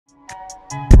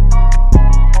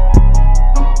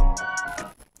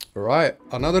Right,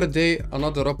 another day,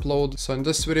 another upload. So in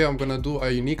this video I'm gonna do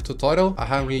a unique tutorial. I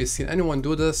haven't really seen anyone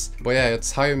do this, but yeah,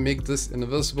 it's how you make this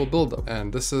invisible buildup,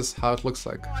 and this is how it looks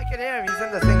like. Oh, I can hear him, he's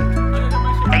in the thing.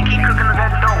 Hey, keep cooking the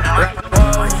red dough.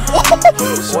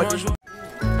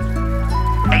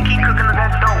 Hey, keep cooking the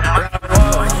red dough.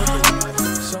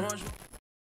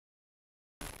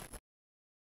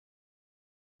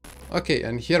 Okay,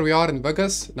 and here we are in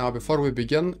Vegas. Now before we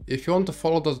begin, if you want to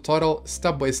follow the tutorial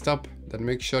step by step, then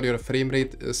make sure your frame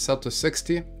rate is set to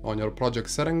 60 on your project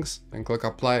settings and click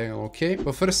apply and OK.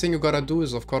 The first thing you gotta do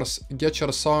is of course get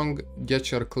your song, get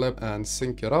your clip and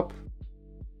sync it up.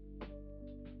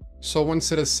 So once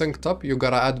it is synced up, you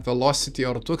gotta add velocity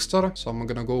or twixtor. So I'm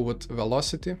gonna go with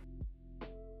velocity.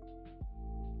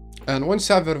 And once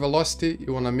you have your velocity,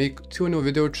 you wanna make 2 new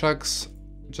video tracks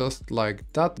just like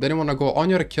that. Then you want to go on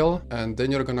your kill and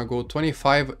then you're gonna go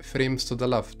 25 frames to the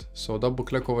left. So double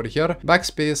click over here,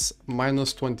 backspace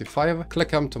 -25,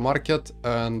 click M to mark it,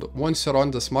 and once you're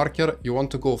on this marker you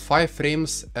want to go 5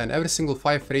 frames, and every single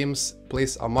 5 frames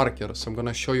place a marker. So I'm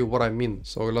gonna show you what I mean.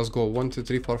 So let's go 1 2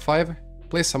 3 4 5,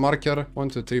 place a marker, 1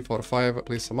 2 3 4 5,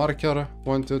 place a marker,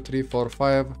 1 2 3 4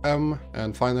 5 M,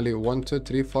 and finally 1 2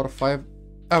 3 4 5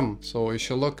 M. So it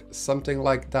should look something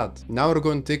like that. Now we're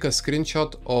going to take a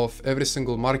screenshot of every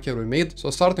single marker we made. So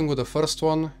starting with the first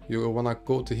one, you want to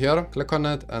go to here, click on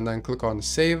it, and then click on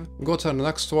save. Go to the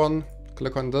next one,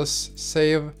 click on this,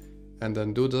 save, and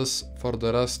then do this for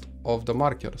the rest of the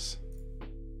markers.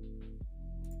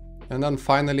 And then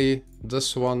finally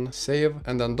this one, save,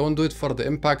 and then don't do it for the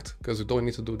impact because you don't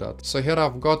need to do that. So here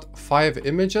I've got 5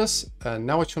 images, and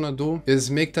now what you want to do is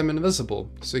make them invisible.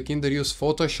 So you can either use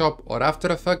Photoshop or After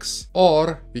Effects,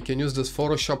 or you can use this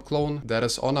Photoshop clone that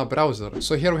is on a browser.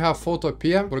 So here we have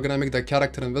Photopea. We're gonna make the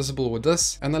character invisible with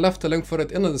this, and I left a link for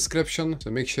it in the description, so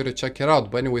make sure to check it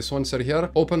out. But anyways, once you're here,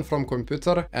 open from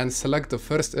computer and select the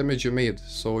first image you made.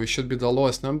 So it should be the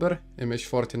lowest number, image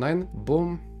 49,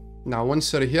 boom. Now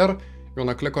once you're here, you want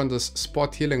to click on this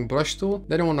spot healing brush tool.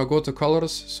 Then you want to go to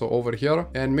colors, so over here,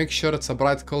 and make sure it's a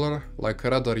bright color like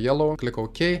red or yellow. Click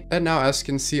OK. And now as you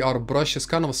can see, our brush is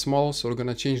kind of small, so we're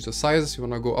going to change the size. You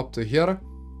want to go up to here,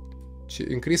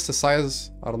 increase the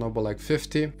size, I don't know, but like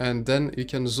 50, and then you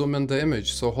can zoom in the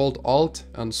image. So hold Alt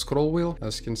and scroll wheel.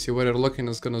 As you can see, where you're looking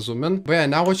is gonna zoom in. But yeah,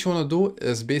 now what you want to do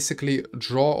is basically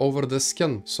draw over the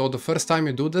skin. So the first time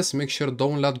you do this, make sure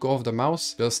don't let go of the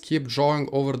mouse. Just keep drawing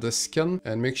over the skin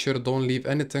and make sure don't leave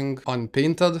anything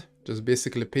unpainted. Just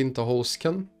basically paint the whole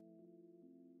skin.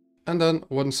 And then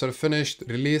once you're finished,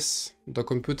 release. The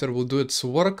computer will do its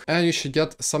work and you should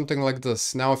get something like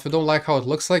this. Now if you don't like how it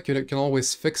looks like, you can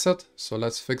always fix it. So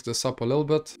let's fix this up a little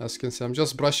bit. As you can see, I'm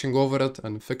just brushing over it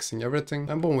and fixing everything,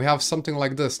 and boom, we have something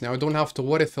like this. Now you don't have to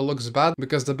worry if it looks bad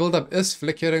because the buildup is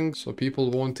flickering, so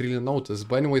people won't really notice.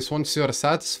 But anyways, once you're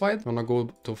satisfied, you wanna go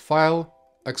to File,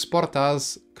 Export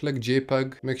As, click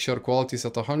JPEG, make sure quality is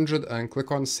at 100 and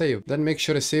click on save. Then make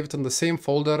sure you save it in the same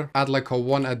folder, add like a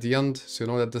 1 at the end so you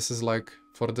know that this is like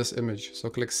for this image.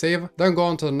 So click save, then go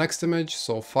on to the next image,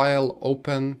 so file,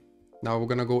 open. Now we're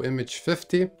gonna go image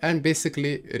 50 and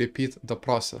basically repeat the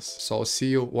process. So I'll see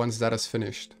you once that is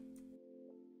finished.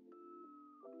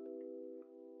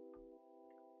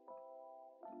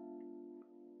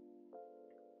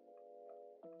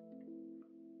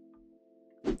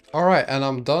 Alright, and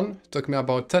I'm done. Took me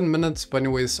about 10 minutes, but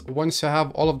anyways, once you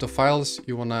have all of the files,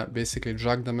 you wanna basically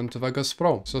drag them into Vegas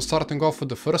Pro. So starting off with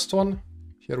the first one,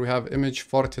 here we have image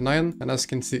 49, and as you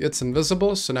can see, it's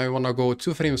invisible. So now you wanna go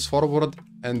 2 frames forward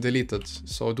and delete it.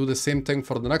 So do the same thing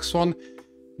for the next one,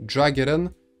 drag it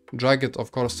in, drag it of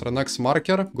course to the next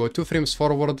marker, go 2 frames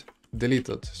forward, delete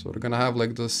it. So we're gonna have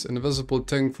like this invisible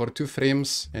thing for 2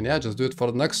 frames, and yeah, just do it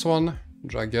for the next one.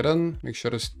 Drag it in, make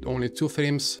sure it's only 2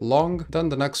 frames long, then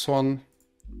the next one,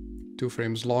 2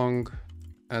 frames long,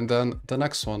 and then the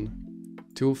next one,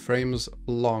 2 frames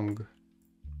long.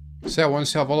 So yeah,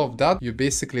 once you have all of that, you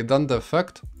basically done the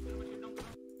effect.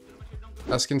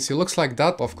 As you can see, it looks like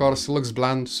that. Of course, it looks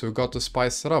bland, so you got to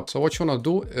spice it up. So what you wanna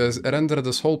do is render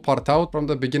this whole part out from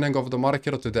the beginning of the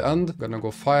marker to the end. Gonna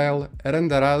go File,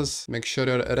 Render As, make sure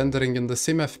you're rendering in the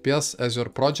same FPS as your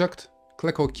project.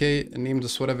 Click OK, name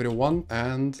this whatever you want,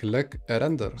 and click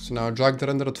Render. So now drag the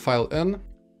rendered file in,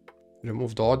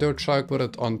 remove the audio track, put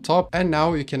it on top, and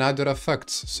now you can add your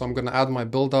effects. So I'm gonna add my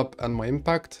buildup and my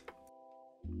impact.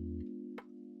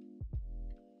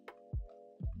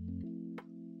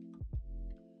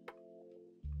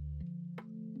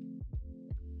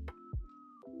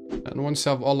 And once you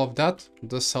have all of that,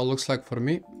 this is how it looks like for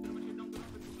me.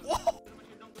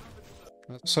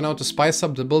 So now to spice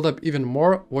up the build-up even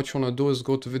more, what you want to do is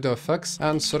go to video effects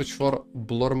and search for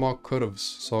blur curves.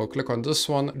 So click on this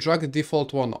one, drag the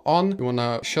default one on. You want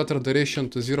to shutter duration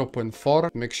to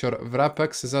 0.4. Make sure wrap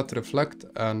X is at reflect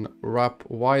and wrap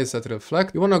Y is at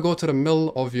reflect. You want to go to the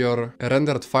middle of your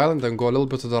rendered file and then go a little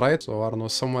bit to the right. So I don't know,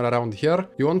 somewhere around here.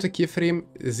 You want to keyframe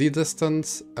Z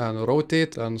distance and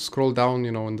rotate and scroll down,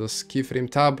 you know, in this keyframe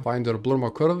tab, find your blur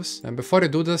curves. And before you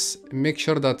do this, make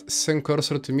sure that sync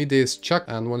cursor to media is checked.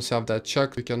 And once you have that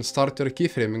checked, you can start your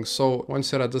keyframing. So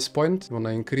once you're at this point, you want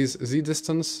to increase Z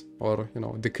distance, or, you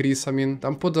know, decrease, I mean,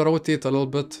 then put the rotate a little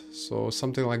bit. So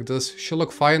something like this should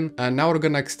look fine. And now we're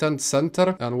gonna extend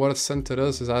center, and what center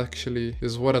is actually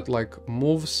where it like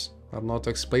moves. I don't know how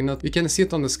to explain it. You can see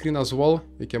it on the screen as well.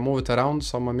 You can move it around.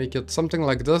 So I'm gonna make it something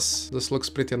like this. This looks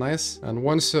pretty nice. And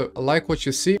once you like what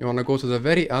you see, you wanna go to the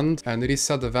very end and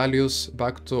reset the values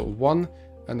back to 1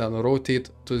 and then rotate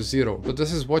to 0. So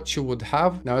this is what you would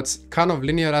have. Now it's kind of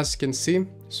linear as you can see.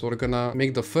 So we're gonna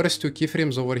make the first 2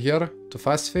 keyframes over here to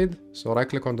fast fade. So right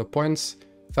click on the points,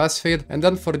 fast fade, and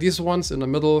then for these ones in the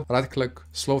middle, right click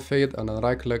slow fade and then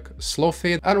right click slow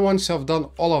fade. And once you have done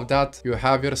all of that, you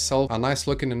have yourself a nice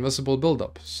looking invisible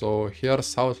buildup. So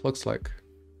here's how it looks like.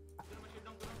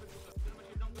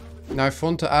 Now if you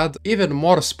want to add even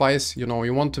more spice, you know,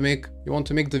 you want to make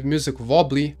the music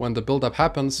wobbly when the build-up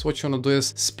happens, what you want to do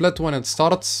is split when it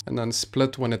starts and then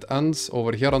split when it ends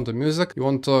over here on the music. You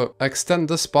want to extend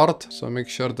this part, so make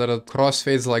sure that it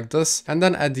crossfades like this, and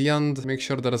then at the end make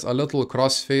sure there is a little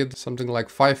crossfade, something like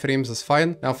 5 frames is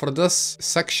fine. Now for this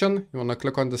section, you want to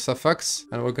click on this FX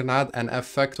and we're gonna add an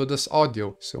effect to this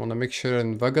audio. So you want to make sure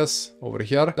in Vegas over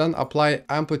here, then apply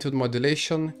amplitude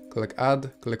modulation, click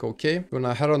add, click OK. You want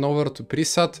to head on over to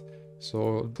preset,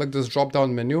 so click this drop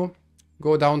down menu,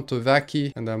 go down to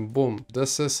Vacuum, and then boom,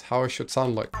 this is how it should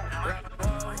sound like.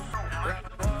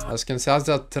 As you can see, it has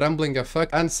that trembling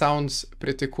effect and sounds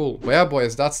pretty cool. But yeah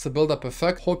boys, that's the build-up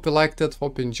effect. Hope you liked it,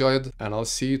 hope you enjoyed, and I'll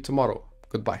see you tomorrow.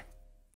 Goodbye.